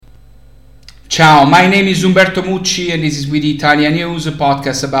Ciao, my name is Umberto Mucci and this is with Italia News, a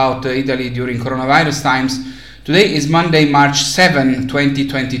podcast about Italy during coronavirus times. Today is Monday, March 7,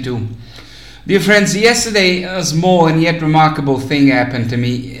 2022. Dear friends, yesterday a small and yet remarkable thing happened to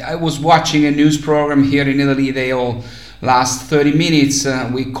me. I was watching a news program here in Italy. They all last 30 minutes.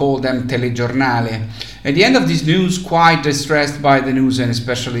 We call them telegiornale. At the end of this news, quite distressed by the news and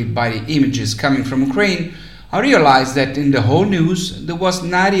especially by the images coming from Ukraine, I realized that in the whole news, there was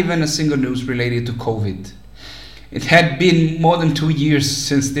not even a single news related to COVID. It had been more than 2 years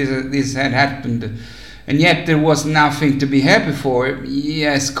since this had happened, and yet there was nothing to be happy for.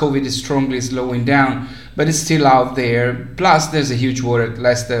 Yes, COVID is strongly slowing down, but it's still out there. Plus, there's a huge war at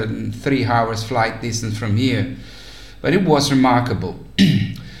less than 3 hours flight distance from here. But it was remarkable.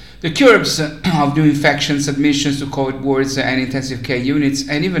 The curves of new infections, admissions to COVID wards and intensive care units,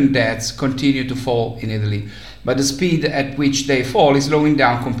 and even deaths continue to fall in Italy. But the speed at which they fall is slowing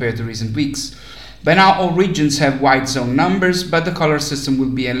down compared to recent weeks. By now, all regions have white zone numbers, but the color system will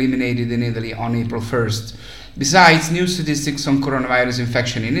be eliminated in Italy on April 1st. Besides, new statistics on coronavirus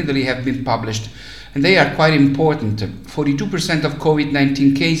infection in Italy have been published, and they are quite important. 42% of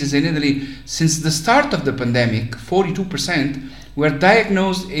COVID-19 cases in Italy since the start of the pandemic, 42%, were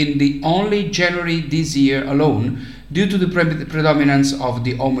diagnosed in the only January this year alone due to the predominance of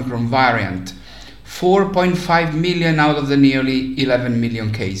the Omicron variant. 4.5 million out of the nearly 11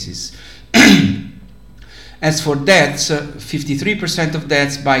 million cases. As for deaths, 53% of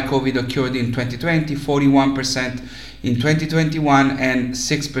deaths by COVID occurred in 2020, 41% in 2021, and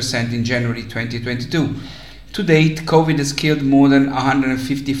 6% in January 2022. To date, COVID has killed more than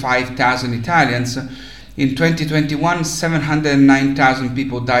 155,000 Italians. In 2021, 709,000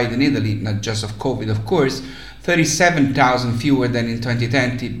 people died in Italy, not just of COVID, of course, 37,000 fewer than in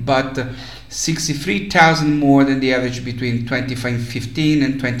 2020, but 63,000 more than the average between 2015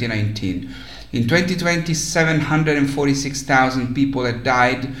 and 2019. In 2020, 746,000 people had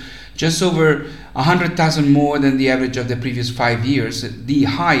died, just over 100,000 more than the average of the previous 5 years, the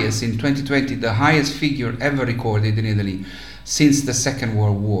highest in 2020, the highest figure ever recorded in Italy since the Second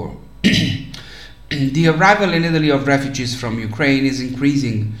World War. The arrival in Italy of refugees from Ukraine is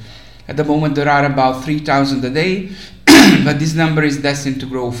increasing. At the moment there are about 3,000 a day, but this number is destined to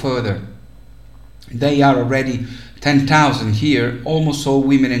grow further. They are already 10,000 here, almost all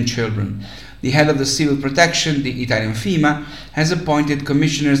women and children. The head of the civil protection, the Italian FEMA, has appointed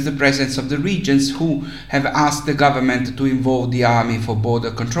commissioners the presidents of the regions who have asked the government to involve the army for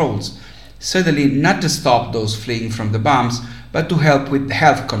border controls. Certainly not to stop those fleeing from the bombs, but to help with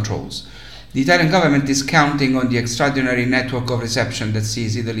health controls. The Italian government is counting on the extraordinary network of reception that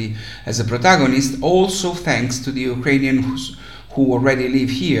sees Italy as a protagonist, also thanks to the Ukrainians who already live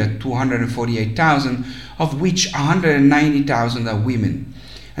here, 248,000, of which 190,000 are women.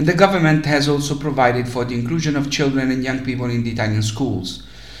 And the government has also provided for the inclusion of children and young people in the Italian schools.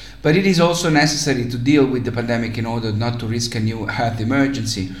 But it is also necessary to deal with the pandemic in order not to risk a new health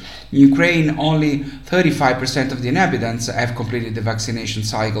emergency. In Ukraine, only 35% of the inhabitants have completed the vaccination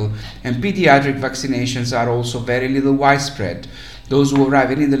cycle, and pediatric vaccinations are also very little widespread. Those who arrive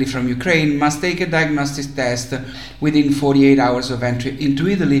in Italy from Ukraine must take a diagnostic test within 48 hours of entry into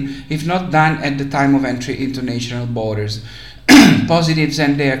Italy, if not done at the time of entry into national borders. Positives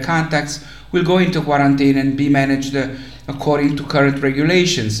and their contacts will go into quarantine and be managed according to current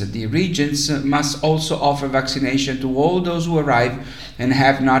regulations. The regions must also offer vaccination to all those who arrive and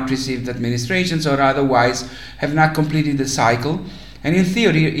have not received administrations or otherwise have not completed the cycle. And in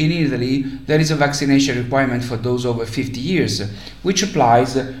theory, in Italy, there is a vaccination requirement for those over 50 years, which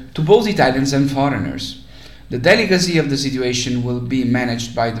applies to both Italians and foreigners. The delicacy of the situation will be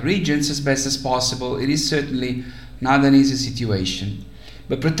managed by the regions as best as possible. It is certainly not an easy situation.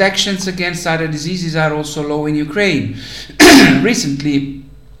 But protections against other diseases are also low in Ukraine. Recently,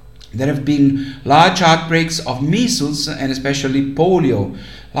 there have been large outbreaks of measles and especially polio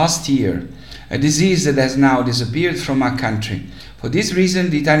last year, a disease that has now disappeared from our country. For this reason,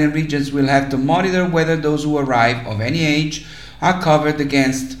 the Italian regions will have to monitor whether those who arrive of any age are covered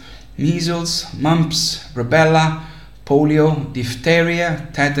against measles, mumps, rubella, polio, diphtheria,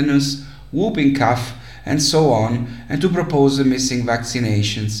 tetanus, whooping cough, and so on, and to propose the missing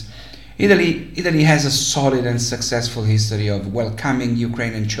vaccinations. Italy has a solid and successful history of welcoming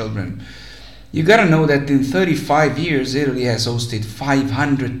Ukrainian children. You gotta know that in 35 years, Italy has hosted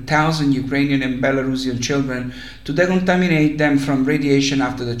 500,000 Ukrainian and Belarusian children to decontaminate them from radiation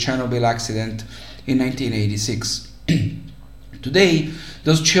after the Chernobyl accident in 1986. Today,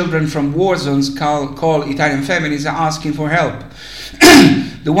 those children from war zones call Italian families are asking for help.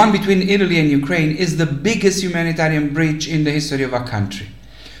 The one between Italy and Ukraine is the biggest humanitarian breach in the history of our country.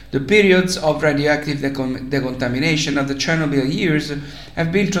 The periods of radioactive decontamination of the Chernobyl years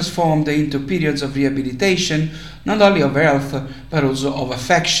have been transformed into periods of rehabilitation, not only of health, but also of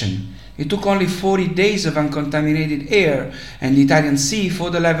affection. It took only 40 days of uncontaminated air and the Italian sea for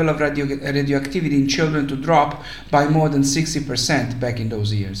the level of radioactivity in children to drop by more than 60% back in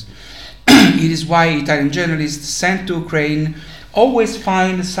those years. It is why Italian journalists sent to Ukraine always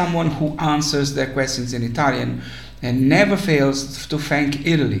find someone who answers their questions in Italian and never fails to thank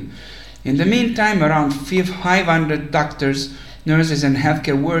Italy. In the meantime, around 500 doctors, nurses and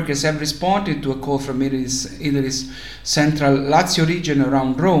healthcare workers have responded to a call from Italy's central Lazio region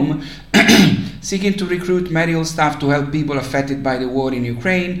around Rome, seeking to recruit medical staff to help people affected by the war in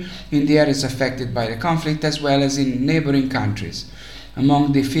Ukraine, in the areas affected by the conflict, as well as in neighboring countries.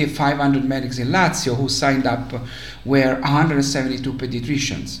 Among the 500 medics in Lazio who signed up were 172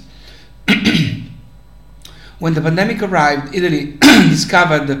 pediatricians. When the pandemic arrived, Italy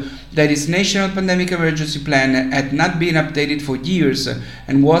discovered that its national pandemic emergency plan had not been updated for years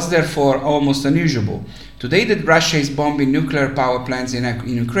and was therefore almost unusable. Today that Russia is bombing nuclear power plants in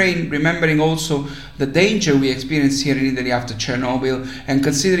Ukraine, remembering also the danger we experienced here in Italy after Chernobyl, and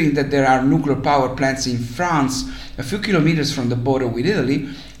considering that there are nuclear power plants in France a few kilometers from the border with Italy,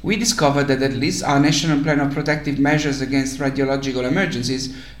 we discovered that at least our National Plan of Protective Measures Against Radiological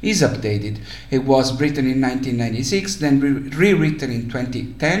Emergencies is updated. It was written in 1996, then rewritten in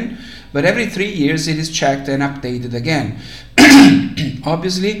 2010, but every 3 years it is checked and updated again.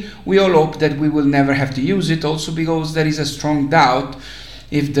 Obviously, we all hope that we will never have to use it, also because there is a strong doubt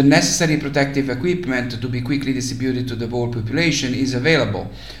if the necessary protective equipment to be quickly distributed to the whole population is available.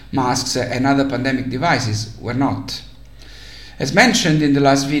 Masks and other pandemic devices were not. As mentioned in the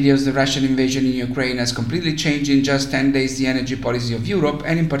last videos, the Russian invasion in Ukraine has completely changed in just 10 days the energy policy of Europe,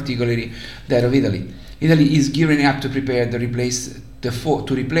 and in particular that of Italy. Italy is gearing up to prepare to replace the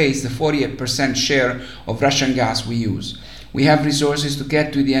 48% share of Russian gas we use. We have resources to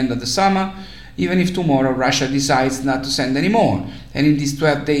get to the end of the summer, even if tomorrow Russia decides not to send any more. And in these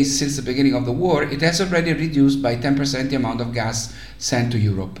 12 days since the beginning of the war, it has already reduced by 10% the amount of gas sent to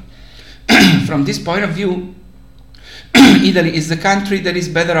Europe. From this point of view, Italy is the country that is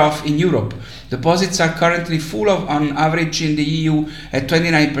better off in Europe. Deposits are currently full on average in the EU at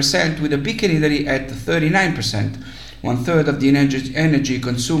 29%, with a peak in Italy at 39%. 1/3 of the energy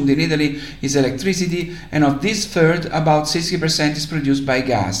consumed in Italy is electricity, and of this third, about 60% is produced by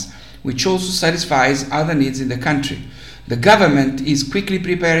gas, which also satisfies other needs in the country. The government is quickly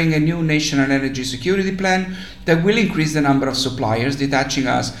preparing a new national energy security plan that will increase the number of suppliers, detaching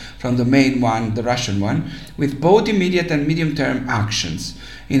us from the main one, the Russian one, with both immediate and medium-term actions.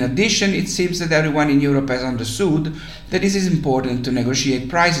 In addition, it seems that everyone in Europe has understood that it is important to negotiate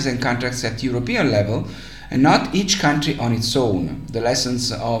prices and contracts at European level, and not each country on its own. The lessons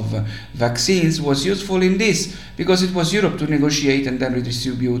of vaccines was useful in this, because it was Europe to negotiate and then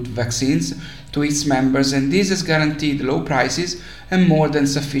redistribute vaccines to its members, and this has guaranteed low prices and more than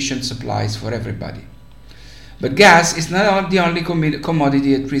sufficient supplies for everybody. But gas is not the only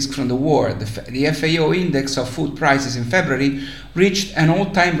commodity at risk from the war. The FAO index of food prices in February reached an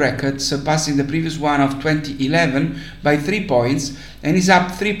all-time record, surpassing the previous one of 2011 by 3 points, and is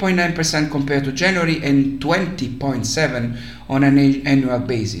up 3.9% compared to January and 20.7% on an annual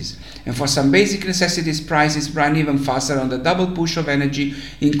basis. And for some basic necessities, prices ran even faster on the double push of energy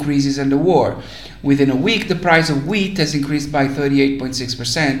increases and the war. Within a week, the price of wheat has increased by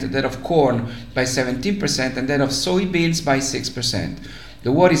 38.6%, that of corn by 17%, and that of soybeans by 6%.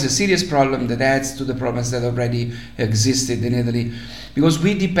 The war is a serious problem that adds to the problems that already existed in Italy, because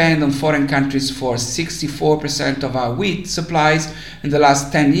we depend on foreign countries for 64% of our wheat supplies. In the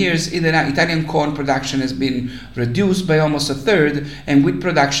last 10 years, Italian corn production has been reduced by almost 1/3 and wheat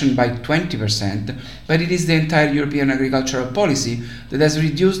production by 20%, but it is the entire European agricultural policy that has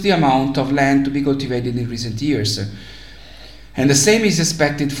reduced the amount of land to be cultivated in recent years. And the same is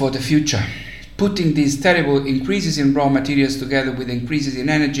expected for the future. Putting these terrible increases in raw materials together with increases in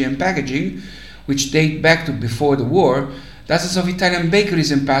energy and packaging, which date back to before the war, dozens of Italian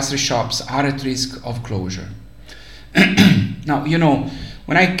bakeries and pastry shops are at risk of closure. Now,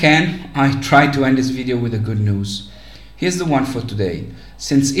 when I can, I try to end this video with the good news. Here's the one for today.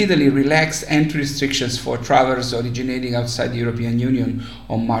 Since Italy relaxed entry restrictions for travelers originating outside the European Union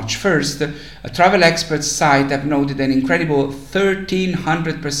on March 1st, a travel experts site have noted an incredible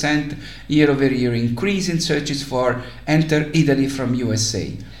 1,300% year-over-year increase in searches for enter Italy from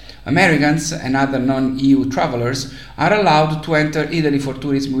USA. Americans and other non-EU travelers are allowed to enter Italy for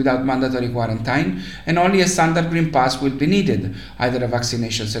tourism without mandatory quarantine, and only a standard green pass will be needed, either a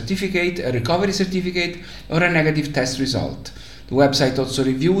vaccination certificate, a recovery certificate, or a negative test result. The website also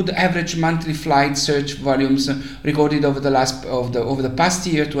reviewed average monthly flight search volumes recorded over the past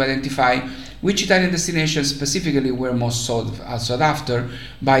year to identify which Italian destinations specifically were most sought after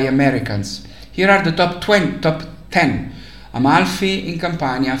by Americans. Here are the top 10. Amalfi in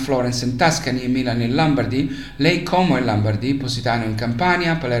Campania, Florence in Tuscany, Milan in Lombardy, Lake Como in Lombardy, Positano in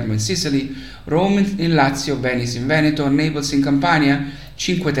Campania, Palermo in Sicily, Rome in Lazio, Venice in Veneto, Naples in Campania,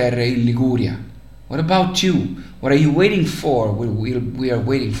 Cinque Terre in Liguria. What about you? What are you waiting for? We are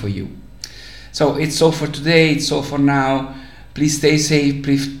waiting for you. So it's all for today. It's all for now. Please stay safe.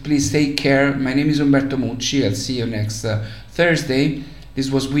 Please take care. My name is Umberto Mucci. I'll see you next Thursday. This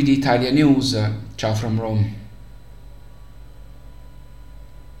was We the Italia News. Ciao from Rome.